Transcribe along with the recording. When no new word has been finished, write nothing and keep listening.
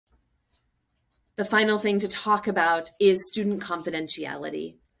The final thing to talk about is student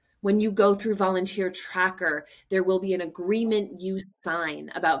confidentiality. When you go through Volunteer Tracker, there will be an agreement you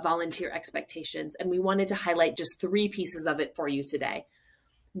sign about volunteer expectations, and we wanted to highlight just 3 pieces of it for you today.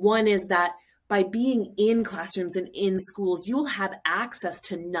 One is that by being in classrooms and in schools, you will have access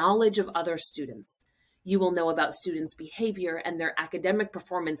to knowledge of other students. You will know about students' behavior and their academic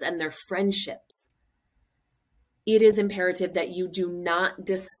performance and their friendships. It is imperative that you do not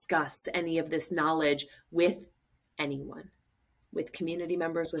discuss any of this knowledge with anyone, with community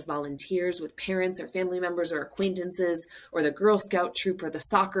members, with volunteers, with parents or family members or acquaintances, or the Girl Scout troop or the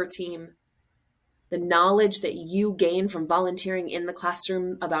soccer team. The knowledge that you gain from volunteering in the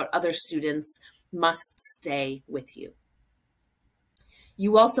classroom about other students must stay with you.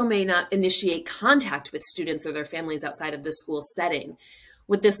 You also may not initiate contact with students or their families outside of the school setting.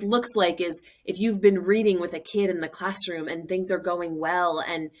 What this looks like is if you've been reading with a kid in the classroom and things are going well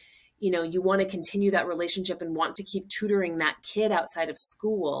and you want to continue that relationship and want to keep tutoring that kid outside of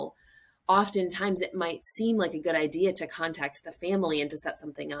school, oftentimes it might seem like a good idea to contact the family and to set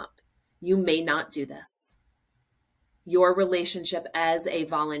something up. You may not do this. Your relationship as a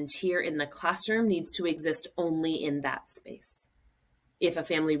volunteer in the classroom needs to exist only in that space. If a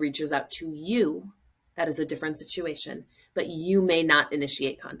family reaches out to you, that is a different situation, but you may not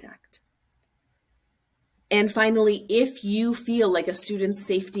initiate contact. And finally, if you feel like a student's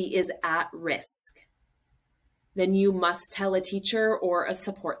safety is at risk, then you must tell a teacher or a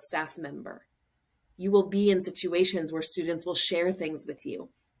support staff member. You will be in situations where students will share things with you.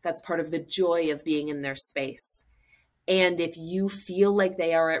 That's part of the joy of being in their space. And if you feel like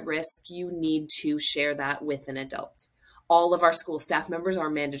they are at risk, you need to share that with an adult. All of our school staff members are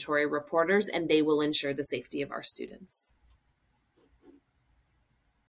mandatory reporters, and they will ensure the safety of our students.